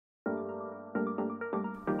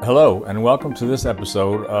Hello, and welcome to this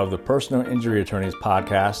episode of the Personal Injury Attorneys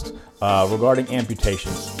podcast regarding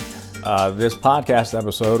amputations. This podcast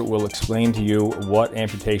episode will explain to you what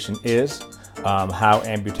amputation is, how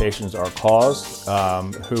amputations are caused,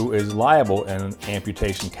 who is liable in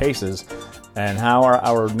amputation cases, and how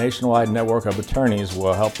our nationwide network of attorneys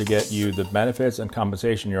will help to get you the benefits and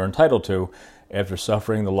compensation you're entitled to after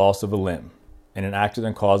suffering the loss of a limb in an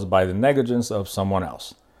accident caused by the negligence of someone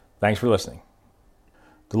else. Thanks for listening.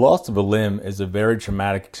 The loss of a limb is a very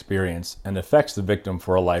traumatic experience and affects the victim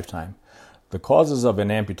for a lifetime. The causes of an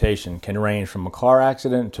amputation can range from a car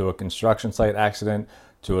accident to a construction site accident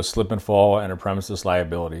to a slip and fall and a premises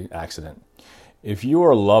liability accident. If you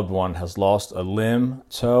or a loved one has lost a limb,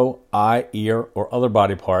 toe, eye, ear, or other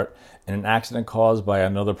body part in an accident caused by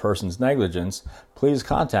another person's negligence, please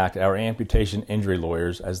contact our amputation injury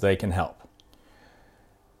lawyers as they can help.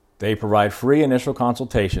 They provide free initial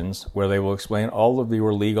consultations where they will explain all of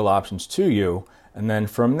your legal options to you, and then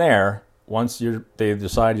from there, once they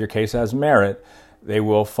decide your case has merit, they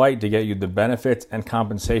will fight to get you the benefits and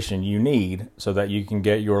compensation you need so that you can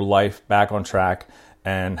get your life back on track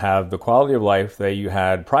and have the quality of life that you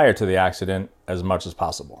had prior to the accident as much as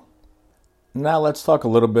possible. Now let's talk a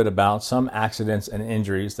little bit about some accidents and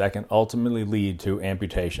injuries that can ultimately lead to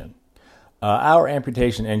amputation. Our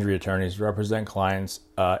amputation injury attorneys represent clients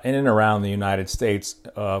in and around the United States,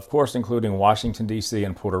 of course including Washington, D.C.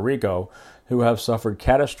 and Puerto Rico, who have suffered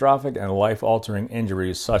catastrophic and life-altering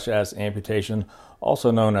injuries such as amputation, also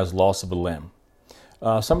known as loss of a limb.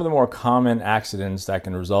 Some of the more common accidents that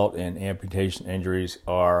can result in amputation injuries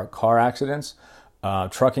are car accidents.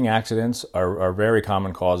 Trucking accidents are very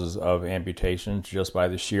common causes of amputation just by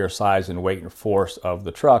the sheer size and weight and force of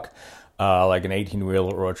the truck. Like an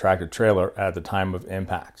 18-wheeler or a tractor trailer at the time of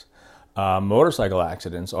impact. Motorcycle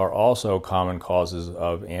accidents are also common causes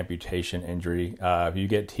of amputation injury. If you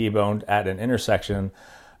get T-boned at an intersection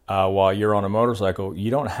while you're on a motorcycle,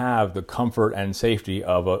 you don't have the comfort and safety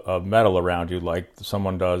of metal around you like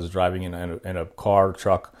someone does driving in a car,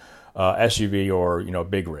 truck, SUV, or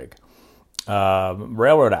big rig.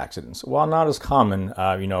 Railroad accidents, while not as common,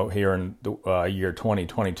 here in the year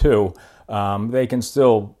 2022, they can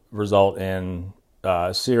still result in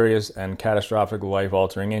serious and catastrophic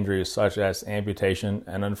life-altering injuries such as amputation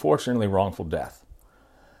and, unfortunately, wrongful death.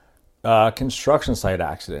 Construction site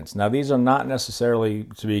accidents. Now, these are not necessarily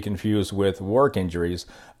to be confused with work injuries,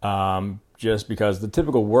 just because the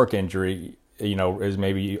typical work injury, is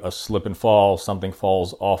maybe a slip and fall, something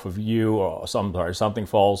falls off of you, or something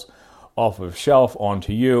falls off of a shelf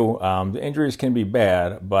onto you. The injuries can be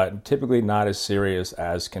bad, but typically not as serious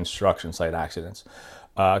as construction site accidents.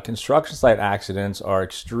 Construction site accidents are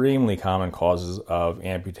extremely common causes of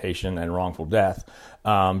amputation and wrongful death,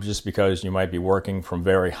 just because you might be working from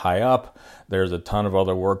very high up. There's a ton of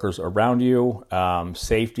other workers around you.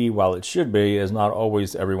 Safety, while it should be, is not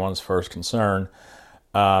always everyone's first concern.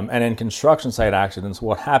 And in construction site accidents,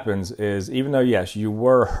 what happens is, even though, yes, you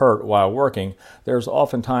were hurt while working, there's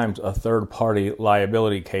oftentimes a third-party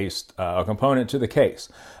liability case, a component to the case.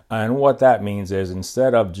 And what that means is,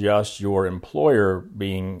 instead of just your employer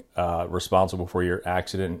being responsible for your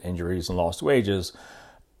accident, injuries, and lost wages,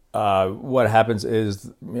 what happens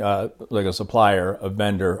is, like a supplier, a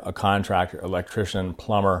vendor, a contractor, electrician,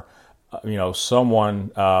 plumber,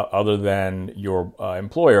 someone other than your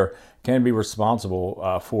employer can be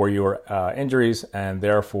responsible for your injuries, and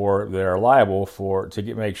therefore they're liable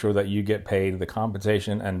to make sure that you get paid the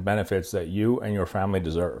compensation and benefits that you and your family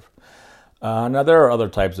deserve. Now, there are other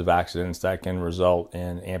types of accidents that can result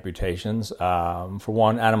in amputations. For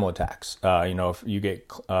one, animal attacks. If you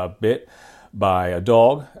get bit by a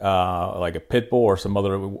dog, like a pit bull or some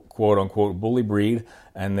other quote-unquote bully breed,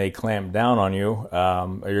 and they clamp down on you,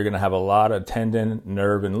 you're going to have a lot of tendon,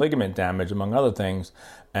 nerve, and ligament damage, among other things.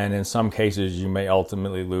 And in some cases, you may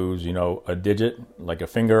ultimately lose, a digit, like a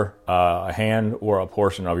finger, a hand, or a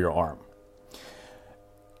portion of your arm.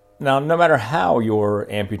 Now, no matter how your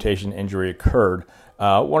amputation injury occurred,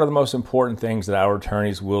 one of the most important things that our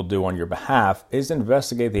attorneys will do on your behalf is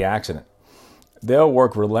investigate the accident. They'll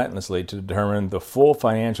work relentlessly to determine the full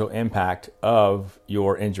financial impact of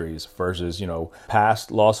your injuries versus,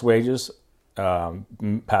 past lost wages,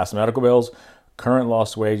 past medical bills, current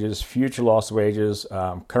lost wages, future lost wages,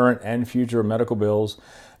 current and future medical bills.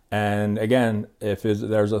 And again, if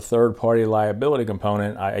there's a third-party liability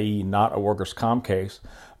component, i.e. not a workers' comp case,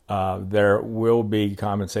 there will be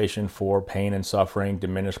compensation for pain and suffering,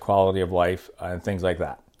 diminished quality of life, and things like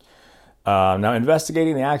that. Now,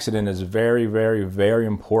 investigating the accident is very, very, very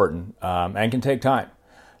important and can take time.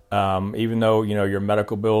 even though your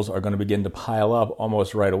medical bills are going to begin to pile up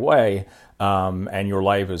almost right away, and your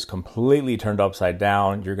life is completely turned upside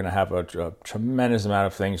down. You're going to have a tremendous amount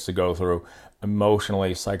of things to go through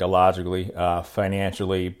emotionally, psychologically,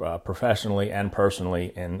 financially, professionally, and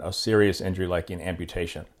personally in a serious injury like an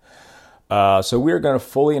amputation. So we're going to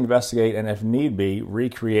fully investigate and, if need be,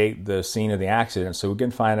 recreate the scene of the accident so we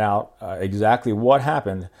can find out exactly what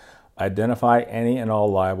happened, identify any and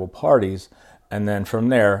all liable parties, and then from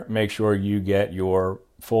there, make sure you get your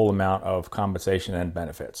full amount of compensation and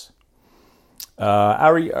benefits.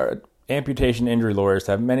 Our amputation injury lawyers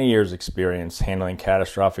have many years' experience handling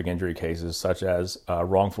catastrophic injury cases such as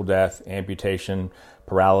wrongful death, amputation,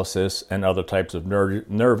 paralysis, and other types of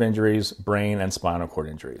nerve injuries, brain and spinal cord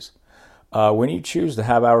injuries. When you choose to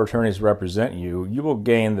have our attorneys represent you, you will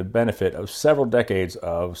gain the benefit of several decades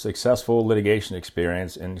of successful litigation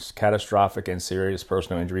experience in catastrophic and serious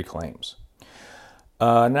personal injury claims.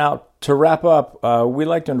 Now, to wrap up, we'd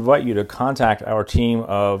like to invite you to contact our team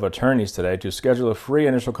of attorneys today to schedule a free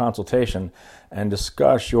initial consultation and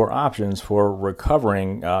discuss your options for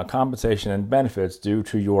recovering compensation and benefits due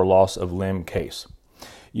to your loss of limb case.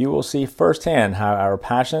 You will see firsthand how our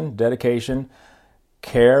passion, dedication,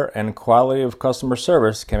 care, and quality of customer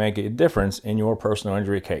service can make a difference in your personal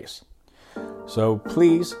injury case. So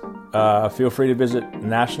please feel free to visit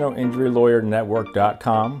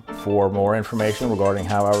nationalinjurylawyernetwork.com for more information regarding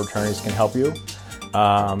how our attorneys can help you.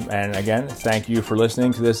 And again, thank you for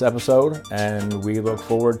listening to this episode, and we look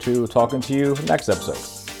forward to talking to you next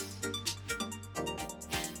episode.